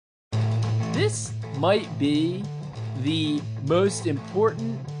This might be the most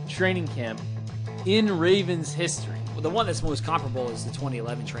important training camp in Ravens history. Well, the one that's most comparable is the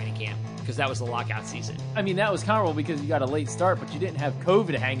 2011 training camp, because that was the lockout season. I mean, that was comparable because you got a late start, but you didn't have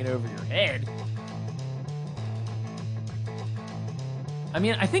COVID hanging over your head. I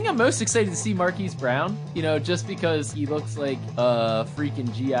mean, I think I'm most excited to see Marquise Brown, just because he looks like a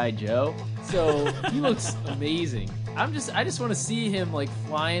freaking G.I. Joe. So he looks amazing. I just want to see him like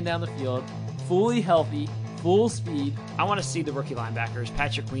flying down the field, fully healthy, full speed. I want to see the rookie linebackers,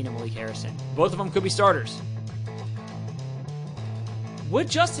 Patrick Queen and Malik Harrison. Both of them could be starters. Would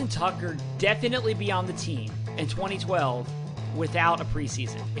Justin Tucker definitely be on the team in 2012 without a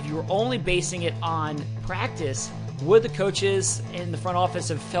preseason? If you were only basing it on practice, would the coaches in the front office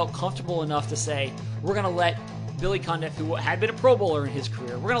have felt comfortable enough to say, we're going to let Billy Cundiff, who had been a Pro Bowler in his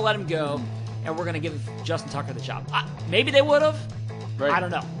career, we're going to let him go, and we're going to give Justin Tucker the job? Maybe they would have. Right. I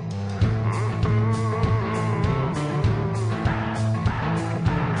don't know.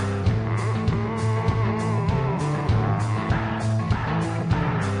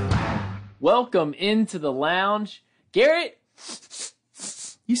 Welcome into the lounge. Garrett,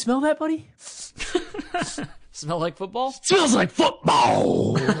 you smell that, buddy? Smell like football? Smells like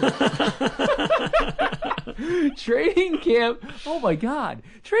football! Training camp. Oh my God.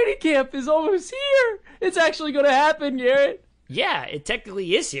 Training camp is almost here. It's actually going to happen, Garrett. Yeah, it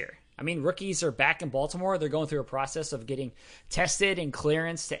technically is here. I mean, rookies are back in Baltimore. They're going through a process of getting tested and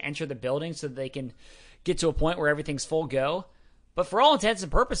clearance to enter the building so that they can get to a point where everything's full go. But for all intents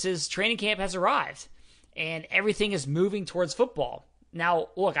and purposes, training camp has arrived, and everything is moving towards football. Now,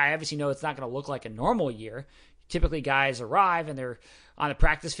 look, I obviously know it's not going to look like a normal year. Typically, guys arrive, and they're on the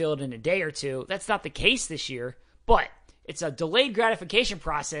practice field in a day or two. That's not the case this year, but it's a delayed gratification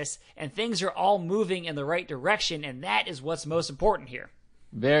process, and things are all moving in the right direction, and that is what's most important here.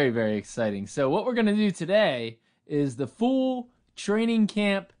 Very, very exciting. So what we're going to do today is the full training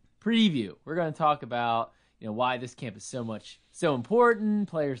camp preview. We're going to talk about why this camp is so important,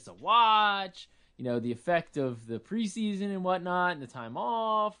 players to watch, the effect of the preseason and whatnot, and the time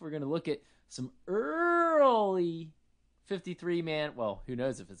off. We're going to look at some early 53-man, well, who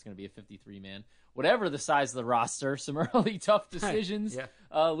knows if it's going to be a 53-man, whatever the size of the roster, some early tough decisions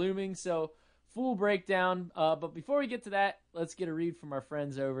looming. So full breakdown. But before we get to that, let's get a read from our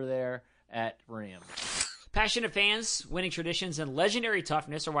friends over there at Ram. Passionate fans, winning traditions, and legendary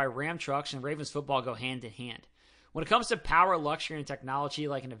toughness are why Ram trucks and Ravens football go hand in hand. When it comes to power, luxury, and technology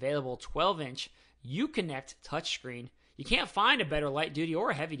like an available 12-inch Uconnect touchscreen, you can't find a better light-duty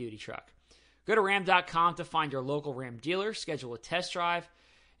or a heavy-duty truck. Go to Ram.com to find your local Ram dealer, schedule a test drive,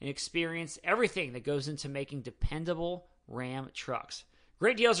 and experience everything that goes into making dependable Ram trucks.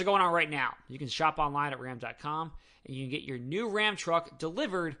 Great deals are going on right now. You can shop online at Ram.com, and you can get your new Ram truck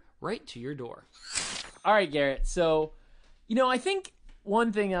delivered right to your door. All right, Garrett. So, I think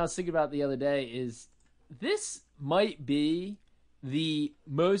one thing I was thinking about the other day is this might be the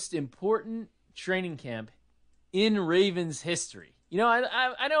most important training camp in Ravens history.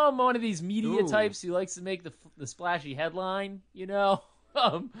 I know I'm one of these media types who likes to make the splashy headline, but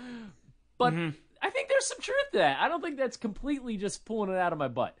I think there's some truth to that. I don't think that's completely just pulling it out of my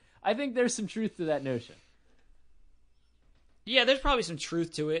butt. I think there's some truth to that notion. Yeah, there's probably some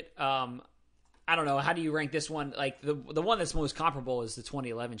truth to it. I don't know. How do you rank this one? Like the one that's most comparable is the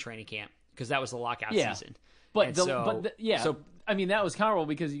 2011 training camp, because that was the lockout season. So I mean, that was comparable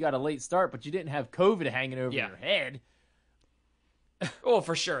because you got a late start, but you didn't have COVID hanging over your head. Oh,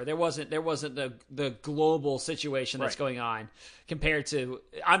 for sure. There wasn't the global situation that's going on compared to,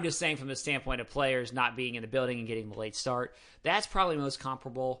 I'm just saying from the standpoint of players not being in the building and getting the late start. That's probably most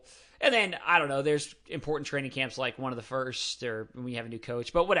comparable. And then, I don't know, there's important training camps like one of the first, or when we have a new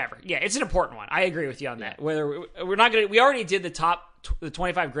coach, but whatever. Yeah, it's an important one. I agree with you on that. Whether we're not going to, we already did the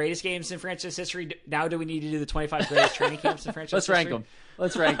 25 greatest games in franchise history. Now do we need to do the 25 greatest training camps in franchise history?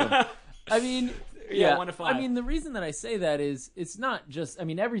 Let's rank them. I mean, 1 to 5. I mean, the reason that I say that is it's not just, I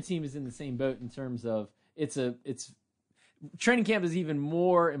mean, every team is in the same boat in terms of it's training camp is even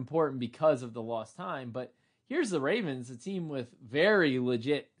more important because of the lost time, but here's the Ravens, a team with very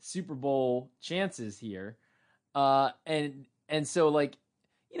legit Super Bowl chances here. And so, like,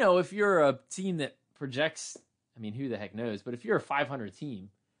 if you're a team that projects, I mean, who the heck knows, but if you're a 500 team,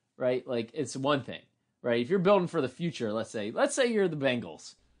 right, like, it's one thing, right? If you're building for the future, let's say you're the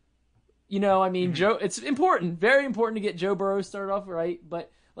Bengals. Joe, it's important, very important to get Joe Burrow started off right,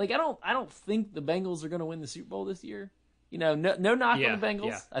 but, like, I don't think the Bengals are going to win the Super Bowl this year. No knock on the Bengals.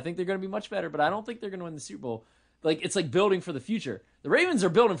 Yeah. I think they're going to be much better, but I don't think they're going to win the Super Bowl. Like, it's like building for the future. The Ravens are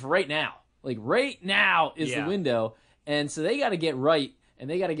building for right now. Like, right now is the window, and so they got to get right. and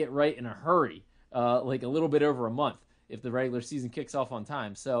they got to get right in a hurry, like a little bit over a month if the regular season kicks off on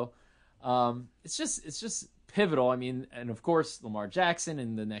time. So it's just pivotal. I mean, and of course, Lamar Jackson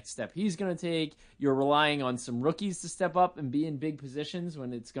and the next step he's going to take. You're relying on some rookies to step up and be in big positions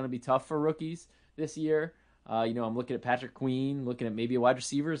when it's going to be tough for rookies this year. I'm looking at Patrick Queen, looking at maybe a wide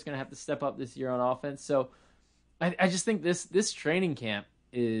receiver is going to have to step up this year on offense. So I just think this training camp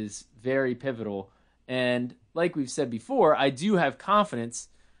is very pivotal. And like we've said before, I do have confidence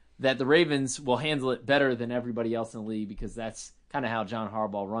that the Ravens will handle it better than everybody else in the league because that's kind of how John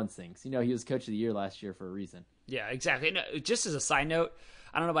Harbaugh runs things. He was coach of the year last year for a reason. Yeah, exactly. And just as a side note,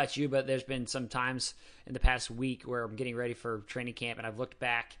 I don't know about you, but there's been some times in the past week where I'm getting ready for training camp and I've looked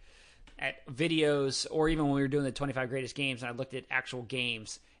back at videos, or even when we were doing the 25 greatest games and I looked at actual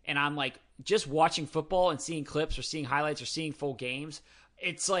games, and I'm like just watching football and seeing clips or seeing highlights or seeing full games.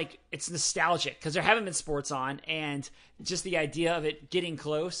 It's like, it's nostalgic because there haven't been sports on, and just the idea of it getting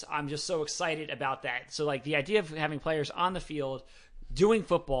close, I'm just so excited about that. So like the idea of having players on the field doing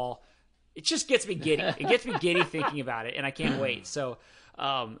football, it just gets me giddy. It gets me giddy thinking about it, and I can't wait. So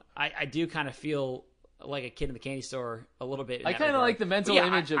I do kind of feel like a kid in the candy store a little bit. I kind of like the mental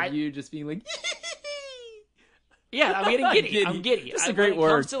image of you just being like, yeah, I'm getting giddy. I'm giddy. That's a great word.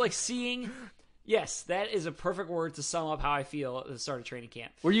 When it comes to like seeing. Yes, that is a perfect word to sum up how I feel at the start of training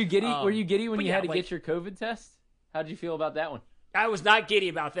camp. Were you giddy? Were you giddy when you had to get your COVID test? How did you feel about that one? I was not giddy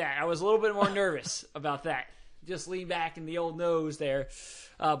about that. I was a little bit more nervous about that. Just lean back in the old nose there,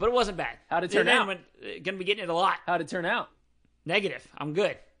 but it wasn't bad. How'd it turn out? Going to be getting it a lot. How'd it turn out? Negative. I'm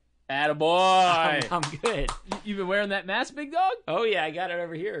good. Attaboy. I'm good. You've been wearing that mask, big dog? Oh yeah, I got it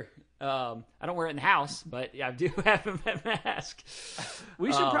over here. I don't wear it in the house, but I do have a mask.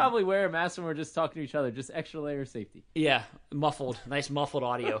 We should probably wear a mask when we're just talking to each other, just extra layer of safety. Yeah, muffled, nice muffled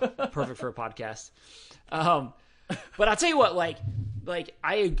audio, perfect for a podcast. But I'll tell you what, like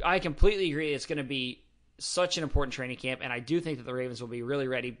I completely agree. It's going to be such an important training camp, and I do think that the Ravens will be really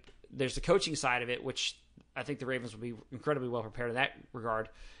ready. There's the coaching side of it, which I think the Ravens will be incredibly well prepared in that regard.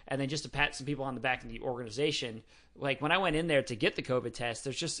 And then just to pat some people on the back in the organization, like when I went in there to get the COVID test,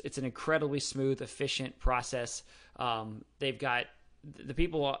 it's an incredibly smooth, efficient process. They've got the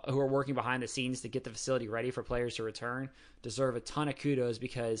people who are working behind the scenes to get the facility ready for players to return deserve a ton of kudos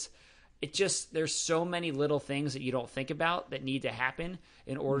because there's so many little things that you don't think about that need to happen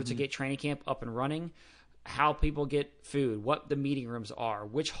in order to get training camp up and running. How people get food, what the meeting rooms are,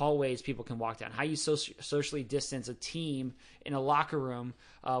 which hallways people can walk down, how you socially distance a team in a locker room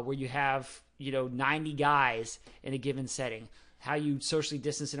where you have 90 guys in a given setting, how you socially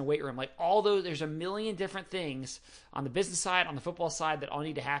distance in a weight room, like all those. There's a million different things on the business side, on the football side, that all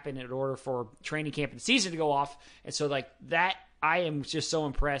need to happen in order for training camp and the season to go off. And so like that, I am just so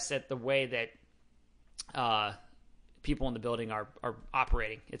impressed at the way that people in the building are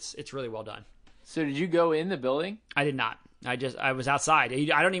operating. It's really well done. So did you go in the building? I did not. I was outside.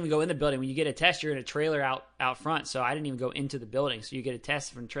 I don't even go in the building. When you get a test, you're in a trailer out front. So I didn't even go into the building. So you get a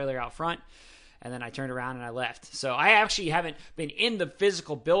test from a trailer out front, and then I turned around and I left. So I actually haven't been in the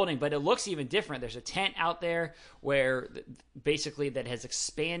physical building, but it looks even different. There's a tent out there where basically that has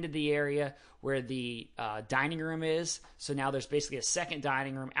expanded the area where the dining room is. So now there's basically a second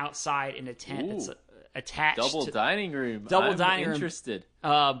dining room outside in a tent. Ooh. It's attached dining room. Dining room. Interested.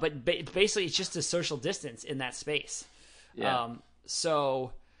 But basically it's just a social distance in that space. Yeah.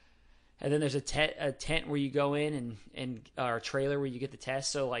 And then there's a tent where you go in and or a trailer where you get the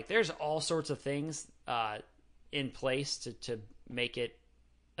test. So like there's all sorts of things in place to make it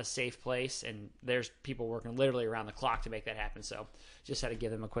a safe place, and there's people working literally around the clock to make that happen. So just had to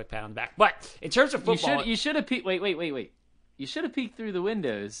give them a quick pat on the back. But in terms of football, you should have wait. You should have peeked through the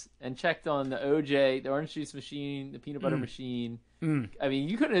windows and checked on the OJ, the orange juice machine, the peanut butter machine. I mean,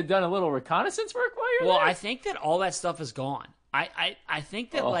 you could have done a little reconnaissance work while you're there. Well, I think that all that stuff is gone. I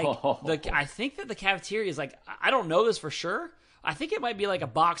think that I think that the cafeteria is like, I don't know this for sure. I think it might be like a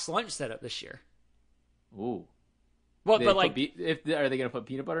boxed lunch setup this year. Ooh. Well, but like, are they going to put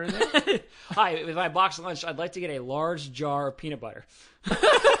peanut butter in there? Hi, if I box lunch, I'd like to get a large jar of peanut butter.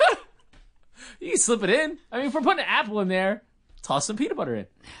 You can slip it in. I mean, if we're putting an apple in there, toss some peanut butter in.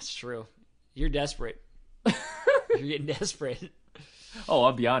 That's true. You're desperate. You're getting desperate. Oh,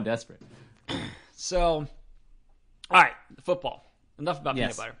 I'm beyond desperate. So, all right, football. Enough about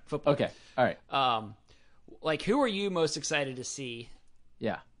peanut butter. Football. Okay. All right. Like, who are you most excited to see?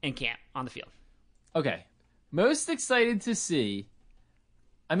 Yeah. In camp on the field. Okay. Most excited to see.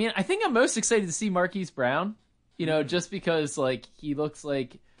 I mean, I think I'm most excited to see Marquise Brown. Just because like he looks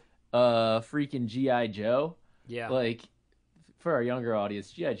like a freaking G.I. Joe. Yeah. Like, for our younger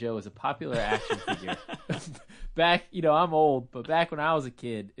audience, G.I. Joe is a popular action figure back, I'm old, but back when I was a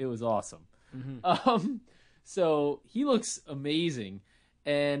kid, it was awesome. So he looks amazing,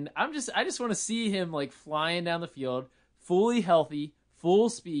 and I just want to see him like flying down the field, fully healthy, full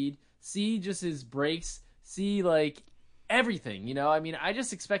speed, see just his brakes, see like everything, I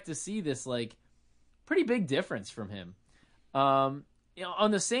just expect to see this like pretty big difference from him. On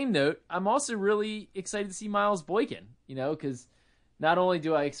the same note, I'm also really excited to see Miles Boykin, because not only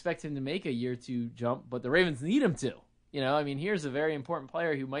do I expect him to make a year 2 jump, but the Ravens need him to. Here's a very important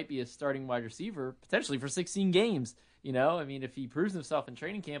player who might be a starting wide receiver potentially for 16 games. If he proves himself in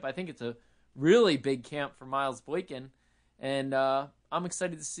training camp, I think it's a really big camp for Miles Boykin, and I'm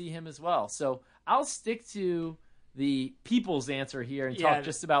excited to see him as well. So I'll stick to the people's answer here and talk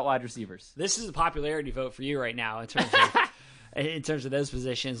just about wide receivers. This is a popularity vote for you right now in terms of those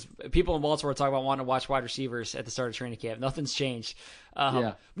positions. People in Baltimore talk about wanting to watch wide receivers at the start of training camp. Nothing's changed.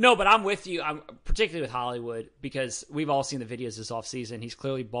 No, but I'm with you. I'm particularly with Hollywood because we've all seen the videos this offseason. He's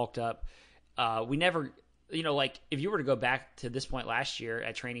clearly bulked up. We never, if you were to go back to this point last year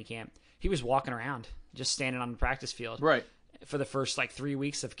at training camp, he was walking around, just standing on the practice field. Right. For the first 3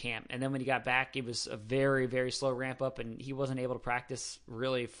 weeks of camp. And then when he got back, it was a very, very slow ramp up, and he wasn't able to practice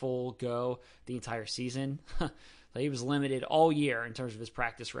really full go the entire season. He was limited all year in terms of his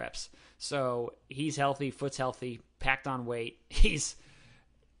practice reps. So he's healthy, foot's healthy, packed on weight. He's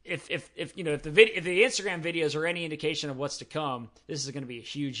if the Instagram videos are any indication of what's to come, this is going to be a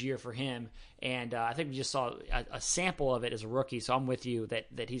huge year for him. And I think we just saw a sample of it as a rookie. So I'm with you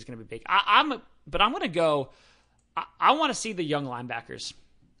that he's going to be big. But I'm going to go. I want to see the young linebackers.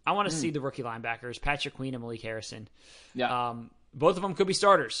 I want to see the rookie linebackers, Patrick Queen and Malik Harrison. Yeah. Both of them could be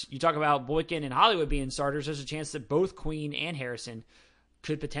starters. You talk about Boykin and Hollywood being starters. There's a chance that both Queen and Harrison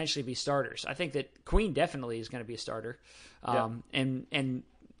could potentially be starters. I think that Queen definitely is going to be a starter. And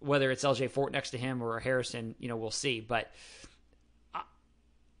whether it's LJ Fort next to him or Harrison, we'll see. But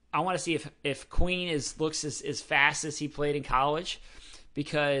I want to see if Queen looks as fast as he played in college,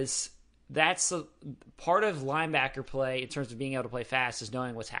 because that's a part of linebacker play in terms of being able to play fast is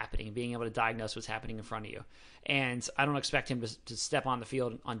knowing what's happening and being able to diagnose what's happening in front of you. And I don't expect him to step on the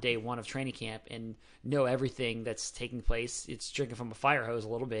field on day 1 of training camp and know everything that's taking place. It's drinking from a fire hose a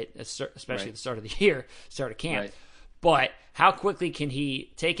little bit, especially at the start of the year, start of camp. Right. But how quickly can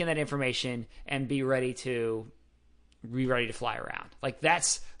he take in that information and be ready to fly around?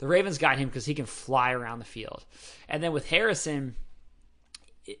 That's the Ravens got him because he can fly around the field. And then with Harrison,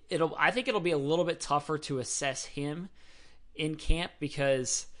 I think it'll be a little bit tougher to assess him in camp,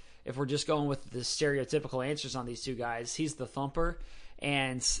 because if we're just going with the stereotypical answers on these two guys, he's the thumper,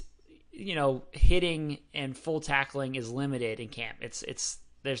 and hitting and full tackling is limited in camp.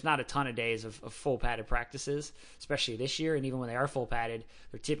 There's not a ton of days of full padded practices, especially this year, and even when they are full padded,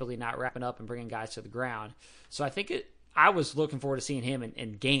 they're typically not wrapping up and bringing guys to the ground. So I was looking forward to seeing him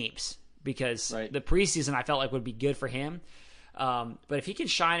in games, because the preseason I felt like would be good for him. But if he can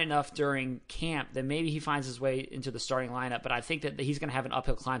shine enough during camp, then maybe he finds his way into the starting lineup. But I think that he's going to have an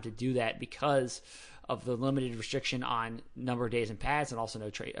uphill climb to do that because of the limited restriction on number of days in pads and also no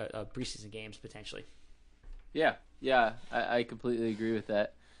preseason games potentially. Yeah, I completely agree with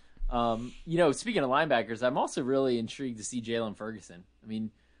that. Speaking of linebackers, I'm also really intrigued to see Jalen Ferguson.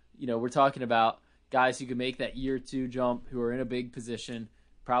 We're talking about guys who can make that year 2 jump, who are in a big position.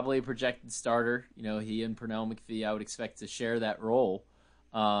 Probably a projected starter. He and Pernell McPhee, I would expect to share that role.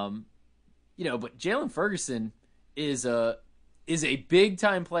 But Jalen Ferguson is a big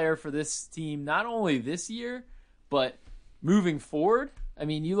time player for this team, not only this year, but moving forward.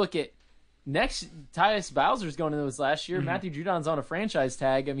 You look at next, Tyus Bowser's going into this last year. Mm-hmm. Matthew Judon's on a franchise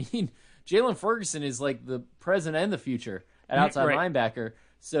tag. Jalen Ferguson is like the present and the future at outside linebacker.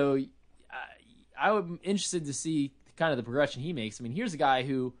 So I'm interested to see kind of the progression he makes. Here's a guy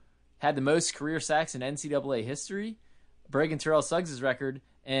who had the most career sacks in NCAA history, breaking Terrell Suggs' record,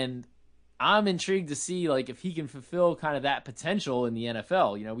 and I'm intrigued to see if he can fulfill kind of that potential in the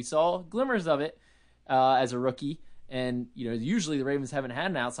NFL. We saw glimmers of it as a rookie, and usually the Ravens haven't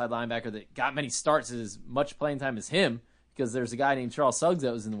had an outside linebacker that got many starts as much playing time as him, because there's a guy named Terrell Suggs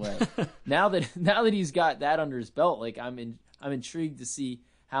that was in the way. now that he's got that under his belt, I'm intrigued to see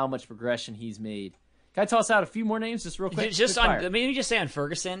how much progression he's made. Can I toss out a few more names just real quick? Let me just say on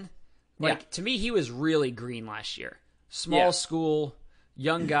Ferguson, to me, he was really green last year. Small school,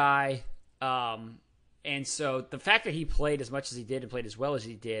 young guy. And so the fact that he played as much as he did and played as well as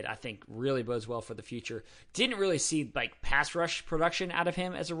he did, I think really bodes well for the future. Didn't really see pass rush production out of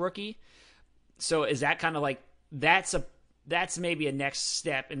him as a rookie. So is that kind of that's maybe a next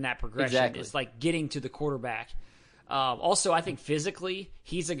step in that progression. Exactly. It's getting to the quarterback. Also, I think physically,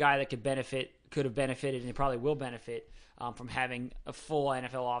 he's a guy that could benefit could have benefited and probably will benefit from having a full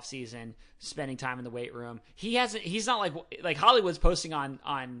NFL offseason, spending time in the weight room. He's not like Hollywood's posting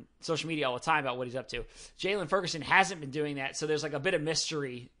on social media all the time about what he's up to. Jalen Ferguson hasn't been doing that, so there's like a bit of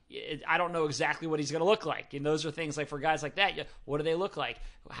mystery. I don't know exactly what he's going to look like. And those are things like for guys like that, what do they look like?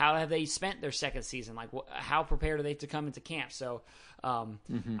 How have they spent their second season? Like how prepared are they to come into camp? So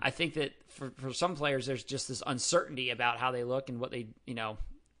I think that for some players, there's just this uncertainty about how they look and what they, I'm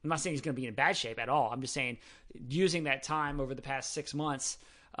not saying he's going to be in bad shape at all. I'm just saying using that time over the past 6 months,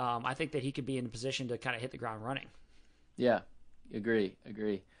 I think that he could be in a position to kind of hit the ground running. Yeah, agree.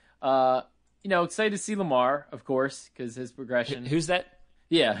 Excited to see Lamar, of course, because his progression. Who's that?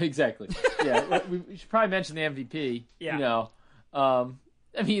 Yeah, exactly. Yeah, we should probably mention the MVP. Yeah.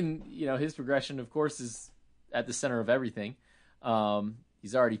 His progression, of course, is at the center of everything.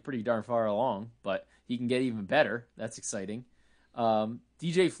 He's already pretty darn far along, but he can get even better. That's exciting.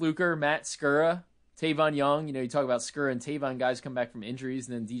 DJ Fluker, Matt Skura, Tavon Young. You talk about Skura and Tavon, guys come back from injuries,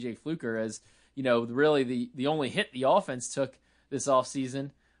 and then DJ Fluker as, really the only hit the offense took this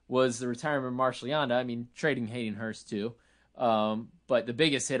offseason was the retirement of Marshall Yanda. I mean, trading Hayden Hurst too. But the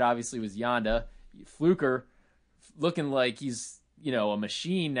biggest hit obviously was Yanda. Fluker looking like he's, a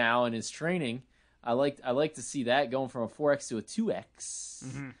machine now in his training. I like to see that going from a 4X to a 2X.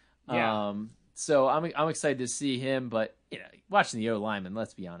 Mm-hmm. Yeah. So I'm excited to see him, but watching the O lineman,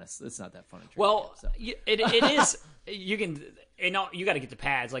 let's be honest, it's not that fun. Well, it is. You can, you got to get the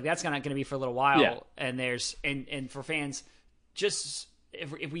pads. Like that's not going to be for a little while. Yeah. And there's and for fans, just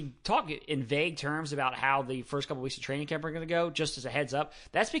if we talk in vague terms about how the first couple weeks of training camp are going to go, just as a heads up,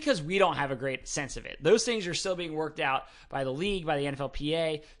 that's because we don't have a great sense of it. Those things are still being worked out by the league, by the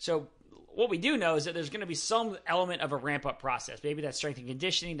NFLPA. So what we do know is that there's going to be some element of a ramp-up process. Maybe that's strength and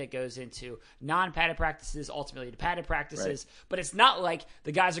conditioning that goes into non-padded practices, ultimately to padded practices. Right. But it's not like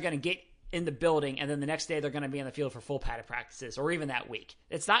the guys are going to get in the building and then the next day they're going to be on the field for full padded practices or even that week.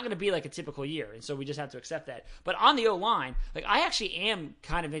 It's not going to be like a typical year, and so we just have to accept that. But on the O-line, I actually am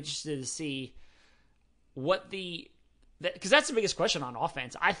kind of interested to see what because that's the biggest question on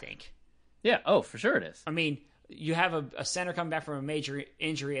offense, I think. Yeah, for sure it is. I mean, you have a center coming back from a major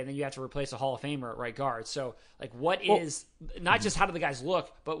injury, and then you have to replace a Hall of Famer at right guard. So, is not just how do the guys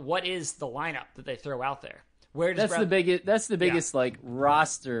look, but what is the lineup that they throw out there? Where does that's the biggest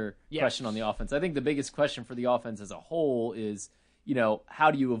roster question on the offense. I think the biggest question for the offense as a whole is,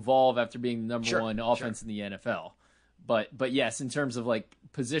 how do you evolve after being the number one offense in the NFL? But yes, in terms of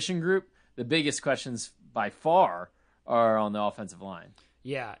position group, the biggest questions by far are on the offensive line.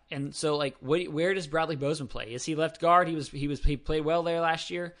 Yeah, and so where does Bradley Bozeman play? Is he left guard? He played well there last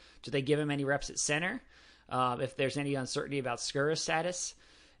year. Do they give him any reps at center? If there's any uncertainty about Skura's status,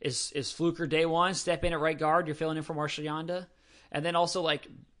 is Fluker day one? Step in at right guard. You're filling in for Marshall Yanda, and then also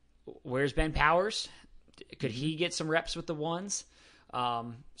where's Ben Powers? Could he get some reps with the ones?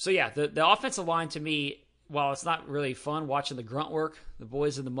 The offensive line to me, while it's not really fun watching the grunt work, the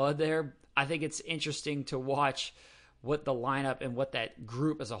boys in the mud there, I think it's interesting to watch what the lineup and what that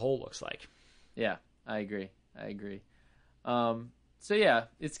group as a whole looks like. Yeah, I agree. It's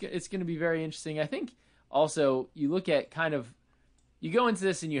going to be very interesting. I think also you look at you go into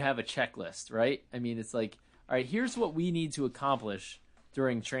this and you have a checklist, right? I mean, it's all right, here's what we need to accomplish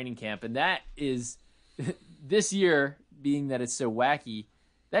during training camp. And that is this year, being that it's so wacky,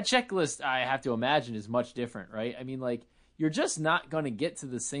 that checklist I have to imagine is much different, right? I mean, you're just not going to get to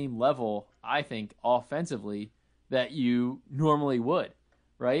the same level, I think, offensively that you normally would,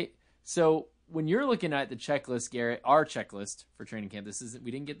 right? So when you're looking at the checklist, Garrett, our checklist for training camp,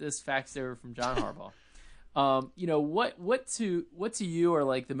 we didn't get this fax over from John Harbaugh. What to you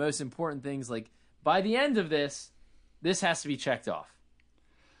are the most important things? By the end of this has to be checked off.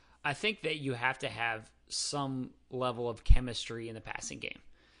 I think that you have to have some level of chemistry in the passing game,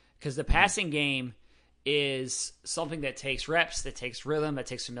 because the passing game is something that takes reps, that takes rhythm, that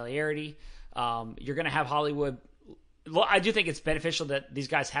takes familiarity. You're going to have Hollywood. Well, I do think it's beneficial that these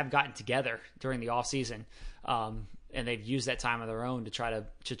guys have gotten together during the offseason, and they've used that time of their own to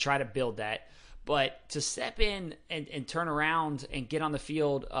try to build that. But to step in and turn around and get on the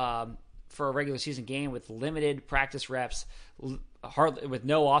field for a regular season game with limited practice reps, with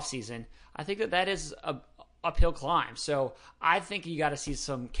no offseason, I think that is a uphill climb. So I think you got to see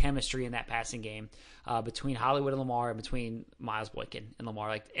some chemistry in that passing game between Hollywood and Lamar, and between Miles Boykin and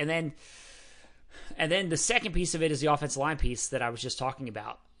Lamar. And then the second piece of it is the offensive line piece that I was just talking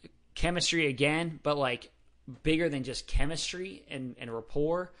about. Chemistry again, but bigger than just chemistry and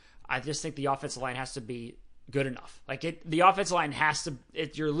rapport. I just think the offensive line has to be good enough. The offensive line has to,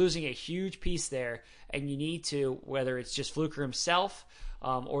 you're losing a huge piece there, and you need to, whether it's just Fluker himself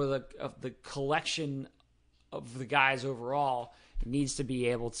or the collection of the guys overall needs to be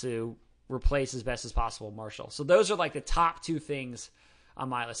able to replace as best as possible Marshall. So those are like the top two things on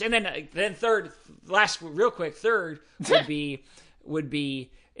my list. And then third would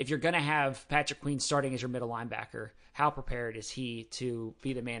be if you're going to have Patrick Queen starting as your middle linebacker, how prepared is he to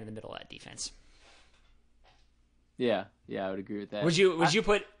be the man in the middle of that defense? Yeah, I would agree with that. Would you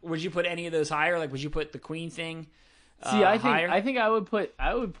put any of those higher? Like, would you put the Queen thing? I think I would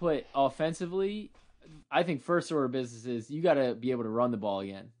put offensively. I think first order of business is you got to be able to run the ball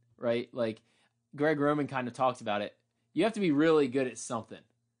again, right? Like Greg Roman kind of talked about it. You have to be really good at something,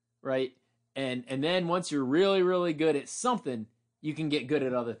 right? And then once you're really, really good at something, you can get good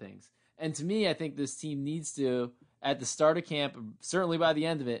at other things. And to me, I think this team needs to, at the start of camp, certainly by the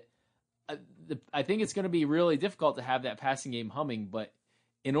end of it, I think it's going to be really difficult to have that passing game humming. But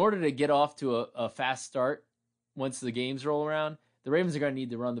in order to get off to a fast start, once the games roll around, the Ravens are going to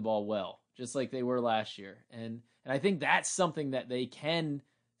need to run the ball well, just like they were last year. And I think that's something that they can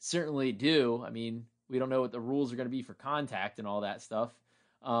certainly do. I mean, we don't know what the rules are going to be for contact and all that stuff.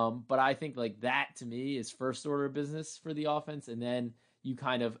 But I think like that to me is first order of business for the offense. And then you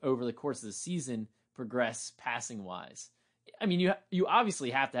kind of over the course of the season progress passing wise. I mean, you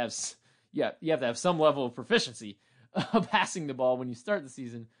obviously have to have, you have to have some level of proficiency passing the ball when you start the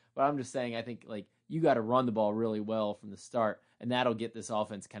season. But I'm just saying, I think like you got to run the ball really well from the start, and that'll get this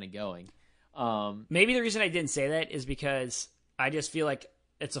offense kind of going. Maybe the reason I didn't say that is because I just feel like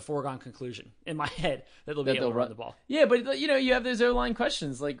it's a foregone conclusion in my head that they'll be able to run the ball. Yeah, but you have those O-line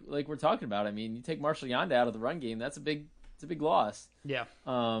questions like we're talking about. I mean, you take Marshall Yanda out of the run game, it's a big loss. Yeah.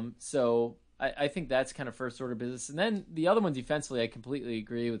 So I think that's kind of first order business. And then the other one defensively, I completely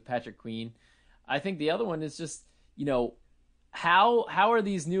agree with Patrick Queen. I think the other one is just, how are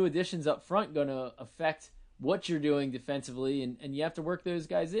these new additions up front going to affect what you're doing defensively? And you have to work those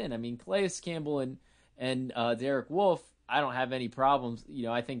guys in. I mean, Calais Campbell and Derek Wolfe, I don't have any problems.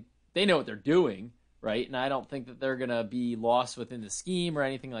 I think they know what they're doing, right? And I don't think that they're going to be lost within the scheme or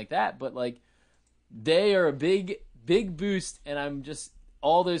anything like that. But, like, they are a big, big boost, and I'm just –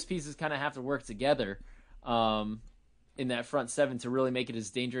 all those pieces kind of have to work together in that front seven to really make it as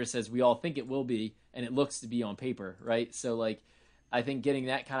dangerous as we all think it will be, and it looks to be on paper, right? So, like, I think getting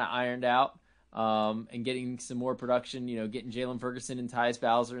that kind of ironed out and getting some more production, getting Jalen Ferguson and Tyus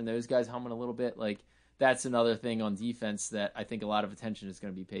Bowser and those guys humming a little bit, like, that's another thing on defense that I think a lot of attention is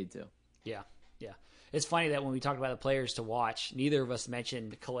going to be paid to. Yeah. It's funny that when we talked about the players to watch, neither of us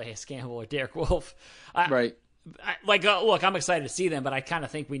mentioned Calais Campbell or Derek Wolfe. Right. Look, I'm excited to see them, but I kind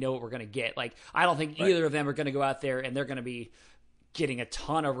of think we know what we're going to get. Like, I don't think either of them are going to go out there and they're going to be getting a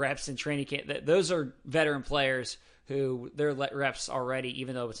ton of reps in training camp. Those are veteran players who their reps already,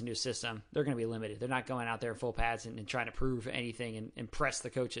 even though it's a new system, they're going to be limited. They're not going out there in full pads and trying to prove anything and impress the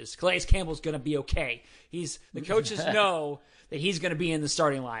coaches. Calais Campbell's going to be okay. The coaches know that he's going to be in the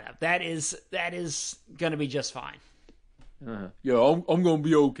starting lineup. That is going to be just fine. Yeah, I'm going to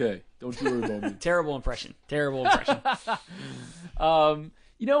be okay. Don't you worry about me. Terrible impression. There's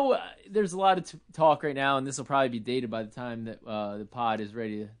a lot of talk right now, and this will probably be dated by the time that the pod is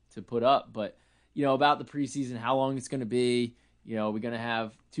ready to put up, but about the preseason, how long it's going to be. We're going to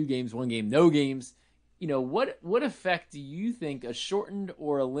have 2 games, 1 game, no games. What effect do you think a shortened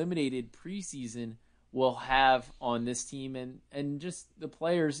or eliminated preseason will have on this team and just the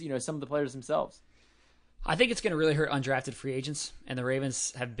players, some of the players themselves? I think it's going to really hurt undrafted free agents, and the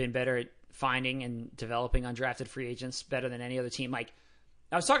Ravens have been better at finding and developing undrafted free agents better than any other team. Like,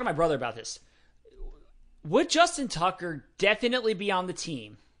 I was talking to my brother about this. Would Justin Tucker definitely be on the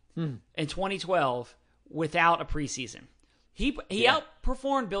team in 2012 without a preseason? He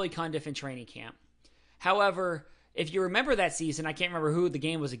outperformed Billy Cundiff in training camp. However, if you remember that season, I can't remember who the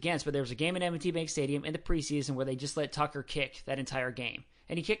game was against, but there was a game at M&T Bank Stadium in the preseason where they just let Tucker kick that entire game.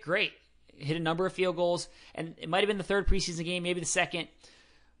 And he kicked great. Hit a number of field goals, and it might have been the third preseason game, maybe the second.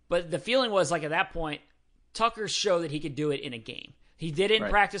 But the feeling was like at that point, Tucker showed that he could do it in a game. He did it in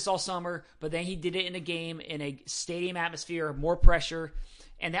practice all summer, but then he did it in a game in a stadium atmosphere, more pressure,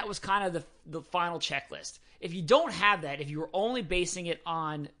 and that was kind of the final checklist. If you don't have that, if you were only basing it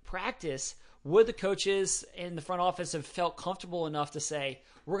on practice, would the coaches in the front office have felt comfortable enough to say,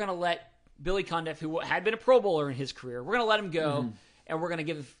 we're going to let Billy Cundiff, who had been a Pro Bowler in his career, we're going to let him go, and we're going to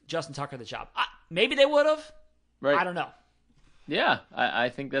give Justin Tucker the job? Maybe they would have. Right. I don't know. Yeah, I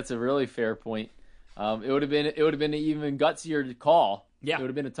think that's a really fair point. It would have been an even gutsier call. Yeah. It would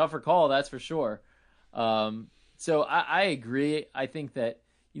have been a tougher call, that's for sure. So I agree. I think that,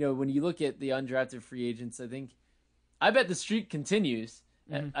 when you look at the undrafted free agents, I bet the streak continues.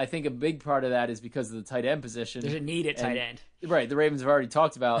 I think a big part of that is because of the tight end position. There's a need at tight end. Right. The Ravens have already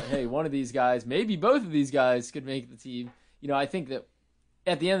talked about, hey, one of these guys, maybe both of these guys could make the team. I think that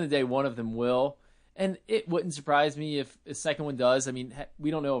at the end of the day, one of them will. And it wouldn't surprise me if a second one does. I mean,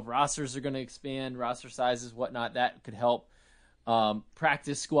 we don't know if rosters are going to expand, roster sizes, whatnot. That could help.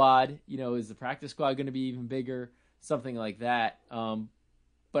 Practice squad, is the practice squad going to be even bigger? Something like that.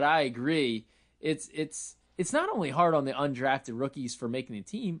 But I agree. It's not only hard on the undrafted rookies for making the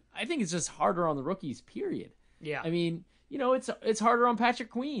team. I think it's just harder on the rookies, period. Yeah. I mean, it's harder on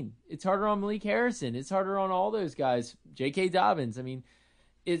Patrick Queen. It's harder on Malik Harrison. It's harder on all those guys. J.K. Dobbins. I mean,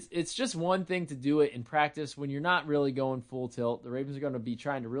 it's just one thing to do it in practice when you're not really going full tilt. The Ravens are going to be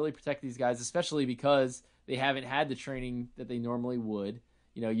trying to really protect these guys, especially because they haven't had the training that they normally would.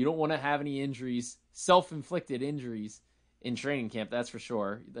 You don't want to have any injuries, self-inflicted injuries in training camp, that's for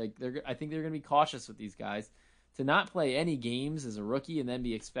sure. I think they're going to be cautious with these guys. To not play any games as a rookie and then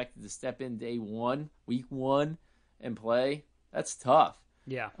be expected to step in day one, week one, and play, that's tough.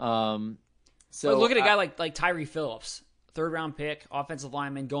 Yeah. So look at a guy like Tyree Phillips, third-round pick, offensive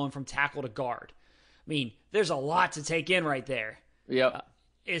lineman, going from tackle to guard. I mean, there's a lot to take in right there. Yep.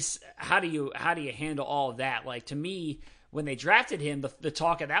 It's how do you handle all of that? Like, to me, when they drafted him, the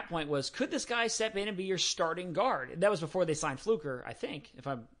talk at that point was, could this guy step in and be your starting guard? And that was before they signed Fluker, I think, if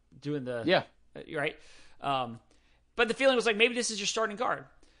I'm doing the right. But the feeling was like, maybe this is your starting guard.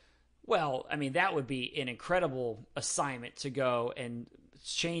 Well, I mean, that would be an incredible assignment to go and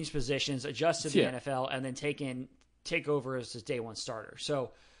change positions, adjust to the NFL, and then take over as his day one starter.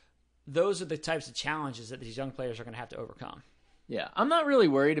 So those are the types of challenges that these young players are going to have to overcome. Yeah, I'm not really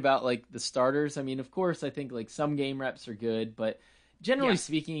worried about the starters. I mean, of course, I think some game reps are good, but generally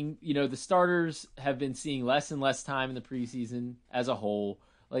speaking, the starters have been seeing less and less time in the preseason as a whole.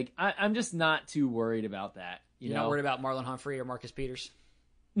 I'm just not too worried about that. You're not worried about Marlon Humphrey or Marcus Peters?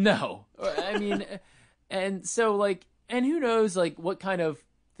 No. I mean, and so, and who knows, what kind of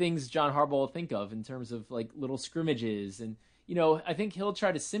things John Harbaugh will think of in terms of, little scrimmages. And, I think he'll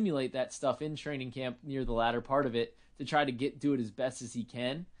try to simulate that stuff in training camp near the latter part of it to try to do it as best as he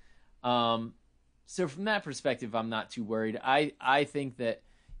can. So from that perspective, I'm not too worried. I think that,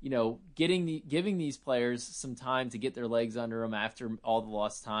 giving these players some time to get their legs under them after all the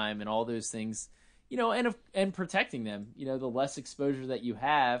lost time and all those things, and protecting them, the less exposure that you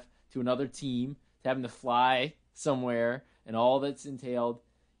have to another team, to having to fly somewhere and all that's entailed,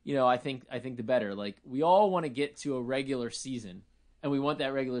 I think the better. We all want to get to a regular season, and we want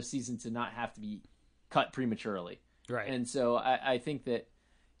that regular season to not have to be cut prematurely. Right. And so I think that,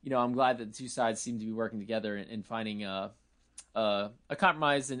 I'm glad that the two sides seem to be working together and finding a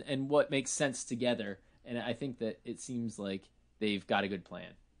compromise and what makes sense together. And I think that it seems like they've got a good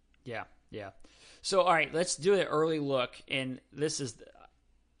plan. Yeah. So, all right, let's do an early look. And this is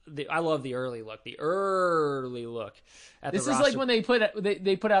I love the early look. The early look at this the is roster. when they put out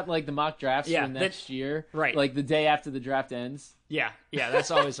the mock drafts for next year, right? The day after the draft ends. Yeah.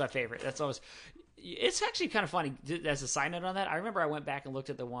 That's always my favorite. That's always. It's actually kind of funny. As a side note on that, I remember I went back and looked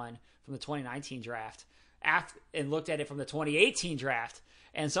at the one from the 2019 draft and looked at it from the 2018 draft,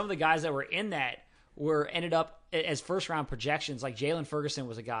 and some of the guys that were in that ended up as first round projections. Like Jalen Ferguson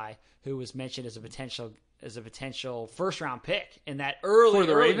was a guy who was mentioned as a potential first round pick in that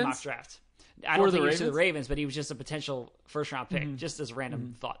early mock draft. I don't think he was to the Ravens, but he was just a potential first round pick, just as a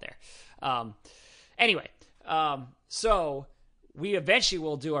random thought there. Anyway, so we eventually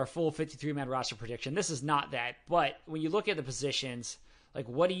will do our full 53-man roster prediction. This is not that, but when you look at the positions,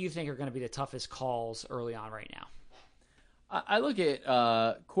 what do you think are going to be the toughest calls early on right now? I look at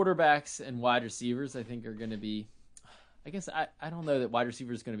quarterbacks and wide receivers. I think are going to be. I guess I don't know that wide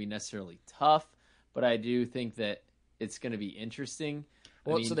receiver is going to be necessarily tough, but I do think that it's going to be interesting.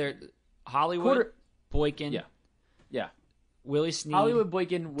 Well, so they're Hollywood, Boykin, yeah, Willie Snead, Hollywood,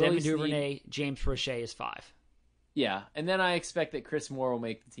 Boykin, Willie Devin Duvernay, James Prochet is 5. Yeah, and then I expect that Chris Moore will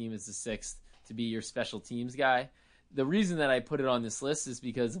make the team as the 6th to be your special teams guy. The reason that I put it on this list is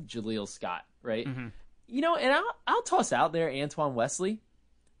because of Jaleel Scott, right? Mm-hmm. And I'll toss out there Antoine Wesley.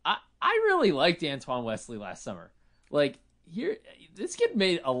 I really liked Antoine Wesley last summer. This kid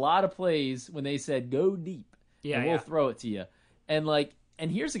made a lot of plays when they said go deep, and we'll throw it to you.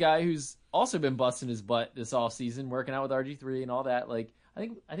 And here's a guy who's also been busting his butt this offseason, working out with RG3 and all that. I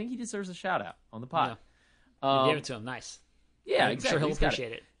think he deserves a shout out on the pod. Yeah. You gave it to him. Nice. Yeah, I'm exactly. sure he'll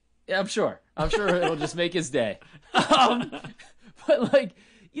appreciate it. Yeah, I'm sure it'll just make his day. But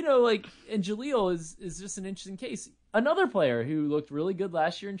and Jaleel is just an interesting case. Another player who looked really good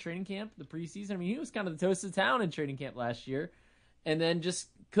last year in training camp, the preseason. I mean, he was kind of the toast of the town in training camp last year, and then just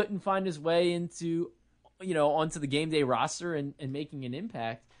couldn't find his way into onto the game day roster and making an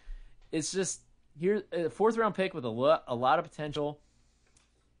impact. It's just here a 4th round pick with a lot of potential.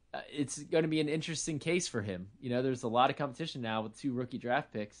 It's going to be an interesting case for him. There's a lot of competition now with 2 rookie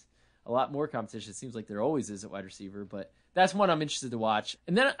draft picks. A lot more competition. It seems like there always is at wide receiver, but that's one I'm interested to watch.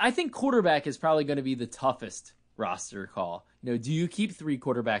 And then I think quarterback is probably going to be the toughest roster call. Do you keep 3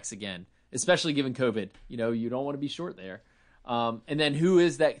 quarterbacks again, especially given COVID? You don't want to be short there. And then who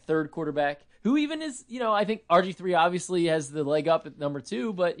is that 3rd quarterback? Who even is, I think RG3 obviously has the leg up at number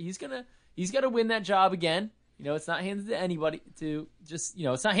 2, but he's got to win that job again. It's not handed to anybody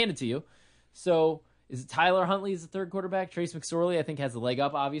it's not handed to you. So is it Tyler Huntley as the 3rd quarterback? Trace McSorley, I think, has the leg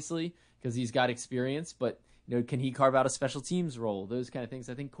up, obviously, because he's got experience, but can he carve out a special teams role? Those kind of things.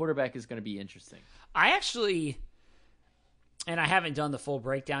 I think quarterback is going to be interesting. I haven't done the full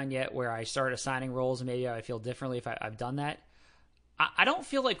breakdown yet where I start assigning roles, and maybe I feel differently if I've done that. I don't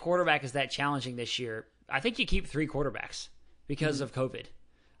feel like quarterback is that challenging this year. I think you keep 3 quarterbacks because of COVID.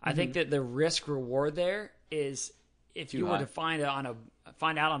 I think that the risk reward there is if you were to find out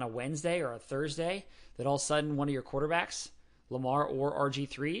on a Wednesday or a Thursday that all of a sudden one of your quarterbacks, Lamar or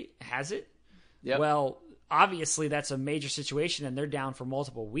RG3, has it. Yep. Well, obviously that's a major situation and they're down for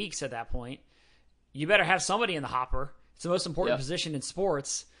multiple weeks at that point. You better have somebody in the hopper. It's the most important position in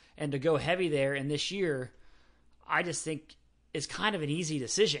sports, and to go heavy there in this year, I just think is kind of an easy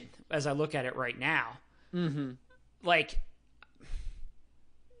decision as I look at it right now. Mm-hmm.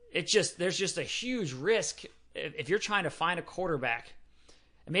 There's just a huge risk if you're trying to find a quarterback.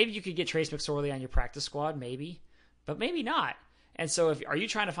 And maybe you could get Trace McSorley on your practice squad, maybe, but maybe not. And so are you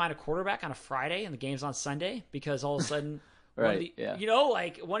trying to find a quarterback on a Friday and the game's on Sunday because all of a sudden, one of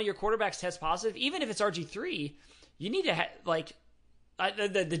your quarterbacks tests positive, even if it's RG3, you need to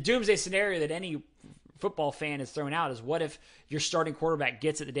the doomsday scenario that any football fan is throwing out is what if your starting quarterback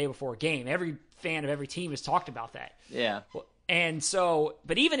gets it the day before a game? Every fan of every team has talked about that. Yeah. And so,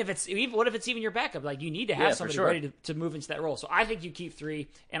 but what if it's even your backup? Like, you need to have somebody ready to move into that role. So I think you keep 3,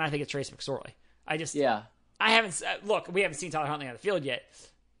 and I think it's Trace McSorley. We haven't seen Tyler Huntley on the field yet.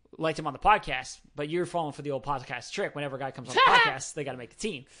 Liked him on the podcast, but you're falling for the old podcast trick. Whenever a guy comes on the podcast, they got to make the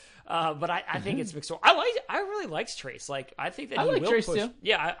team. But I think it's McSorley. I really liked Trace. I think that he will Trace push. Too.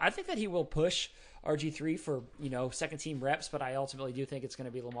 Yeah, I think that he will push RG3 for second team reps, but I ultimately do think it's going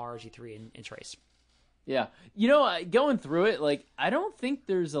to be Lamar, RG3, and Trace. Yeah. Going through it, I don't think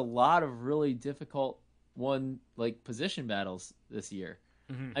there's a lot of really difficult position battles this year.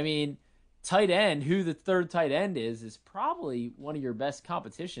 Mm-hmm. I mean, tight end, who the 3rd tight end is probably one of your best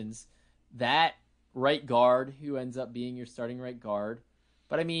competitions. That right guard, who ends up being your starting right guard.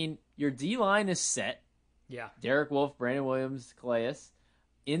 But, I mean, your D-line is set. Yeah. Derek Wolfe, Brandon Williams, Calais.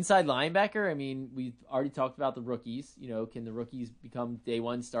 Inside linebacker, I mean, we've already talked about the rookies. Can the rookies become day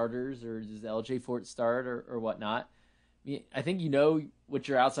one starters, or does LJ Fort start, or whatnot? I mean, I think what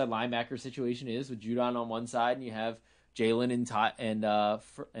your outside linebacker situation is with Judon on one side, and you have Jalen and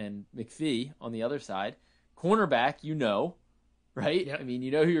McPhee on the other side. Cornerback, right? Yep. I mean,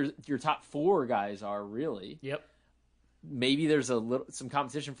 who your top 4 guys are, really. Yep. Maybe there's some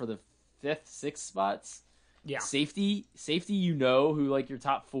competition for the 5th, 6th spots. Yeah. Safety, who your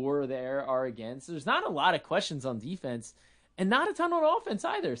top 4 there are against. So there's not a lot of questions on defense, and not a ton on offense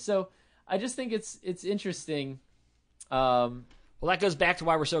either. So I just think it's interesting. Well, that goes back to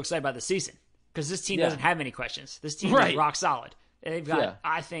why we're so excited about the season, because this team doesn't have many questions. This team is rock solid. And they've got,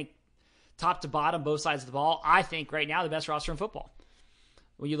 I think, top to bottom, both sides of the ball. I think right now the best roster in football.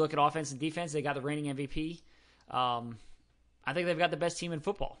 When you look at offense and defense, they got the reigning MVP. I think they've got the best team in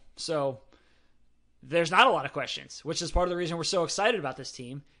football. So there's not a lot of questions, which is part of the reason we're so excited about this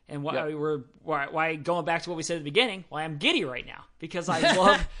team, and why going back to what we said at the beginning, why I'm giddy right now, because I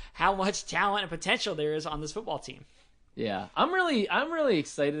love how much talent and potential there is on this football team. Yeah, I'm really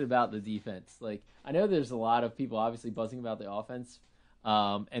excited about the defense. I know there's a lot of people obviously buzzing about the offense,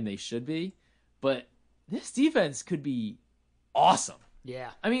 and they should be, but this defense could be awesome.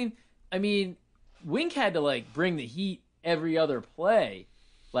 Yeah, I mean, Wink had to bring the heat every other play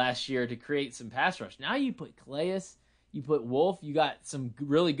last year to create some pass rush. Now you put Calais, you put Wolf, you got some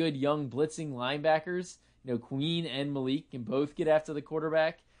really good young blitzing linebackers. Queen and Malik can both get after the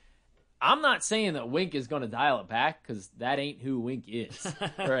quarterback. I'm not saying that Wink is going to dial it back, because that ain't who Wink is,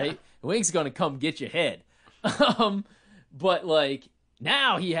 right? Wink's going to come get your head. But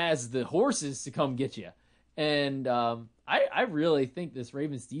now he has the horses to come get you. And I really think this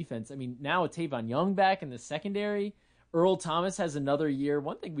Ravens defense, now with Tavon Young back in the secondary, Earl Thomas has another year.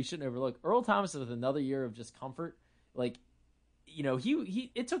 One thing we shouldn't overlook, Earl Thomas has another year of just comfort. It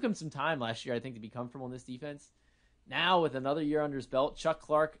took him some time last year, I think, to be comfortable in this defense. Now with another year under his belt, Chuck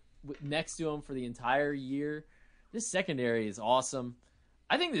Clark next to him for the entire year. This secondary is awesome.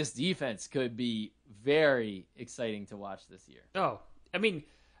 I think this defense could be very exciting to watch this year. Oh, I mean,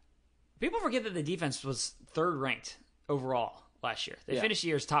 people forget that the defense was third ranked overall last year. They finished the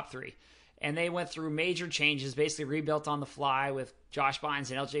year as top 3. And they went through major changes, basically rebuilt on the fly with Josh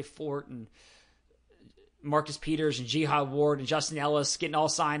Bynes and LJ Fort and Marcus Peters and Jihad Ward and Justin Ellis getting all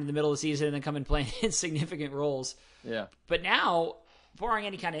signed in the middle of the season and then coming playing in significant roles. Yeah. But now, barring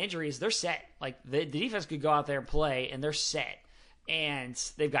any kind of injuries, they're set. Like, the defense could go out there and play, and they're set. And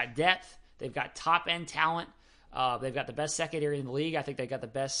they've got depth. They've got top-end talent. They've got the best secondary in the league. I think they've got the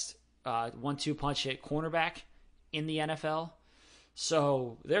best 1-2 punch hit cornerback in the NFL.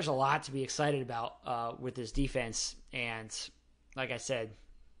 So there's a lot to be excited about with this defense. And like I said,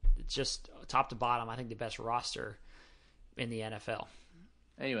 it's just top to bottom, I think the best roster in the NFL.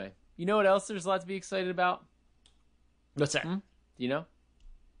 Anyway, you know what else there's a lot to be excited about? What's that? Do you know?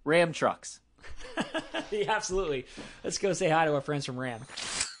 Ram trucks. Yeah, absolutely. Let's go say hi to our friends from Ram.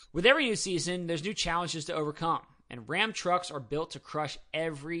 With every new season, there's new challenges to overcome. And Ram trucks are built to crush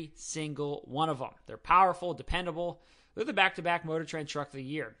every single one of them. They're powerful, dependable. They're the back-to-back Motor Trend Truck of the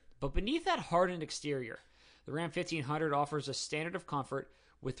Year. But beneath that hardened exterior, the Ram 1500 offers a standard of comfort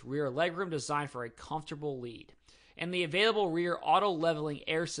with rear legroom designed for a comfortable lead. And the available rear auto-leveling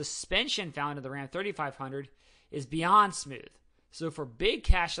air suspension found in the Ram 3500 is beyond smooth. So for big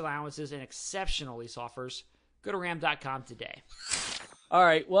cash allowances and exceptional lease offers, go to ram.com today. All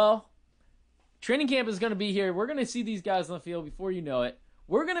right, well, training camp is going to be here. We're going to see these guys on the field before you know it.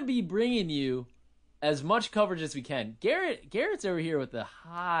 We're going to be bringing you as much coverage as we can. Garrett's over here with the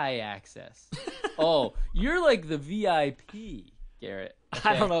high access. Oh, you're like the VIP, Garrett. Okay.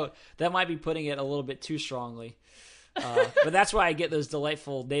 I don't know. That might be putting it a little bit too strongly. But that's why I get those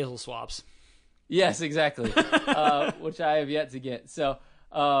delightful nasal swabs. Yes, exactly. Which I have yet to get. So,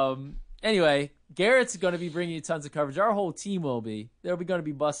 anyway, Garrett's going to be bringing you tons of coverage. Our whole team will be. They'll be going to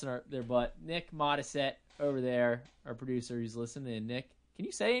be busting their butt. Nick Modisette over there, our producer, who's listening in. Nick, can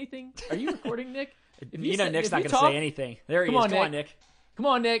you say anything? Are you recording, Nick? Nick's not going to say anything. There he is. Come on, Nick. Come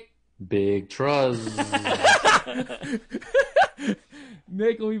on, Nick. Big trust.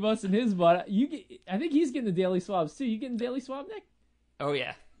 Nick will be busting his butt. I think he's getting the daily swabs too. You getting the daily swab, Nick? Oh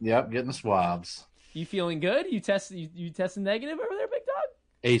yeah. Yep, getting the swabs. You feeling good? You testing negative over there, big dog?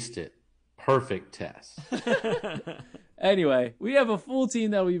 Aced it. Perfect test. Anyway, we have a full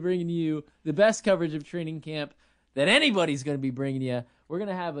team that will be bringing you the best coverage of training camp that anybody's going to be bringing you. We're going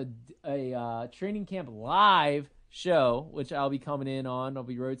to have a training camp live show, which I'll be coming in on. I'll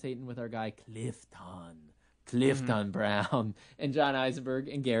be rotating with our guy Clifton Brown, and John Eisenberg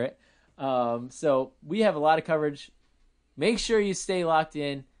and Garrett. So we have a lot of coverage. Make sure you stay locked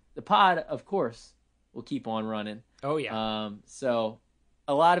in. The pod, of course, will keep on running. Oh, yeah. So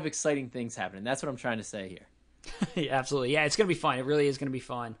a lot of exciting things happening. That's what I'm trying to say here. Yeah, absolutely. Yeah, it's going to be fun. It really is going to be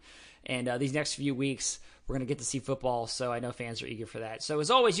fun. And these next few weeks, we're going to get to see football, so I know fans are eager for that. So as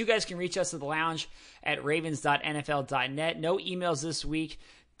always, you guys can reach us at the lounge at ravens.nfl.net. No emails this week.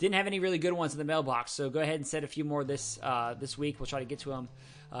 Didn't have any really good ones in the mailbox, so go ahead and send a few more this week. We'll try to get to them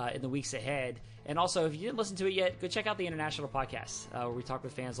in the weeks ahead. And also, if you didn't listen to it yet, go check out the International Podcast, where we talk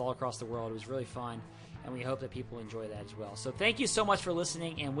with fans all across the world. It was really fun, and we hope that people enjoy that as well. So thank you so much for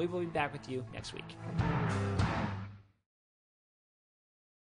listening, and we will be back with you next week.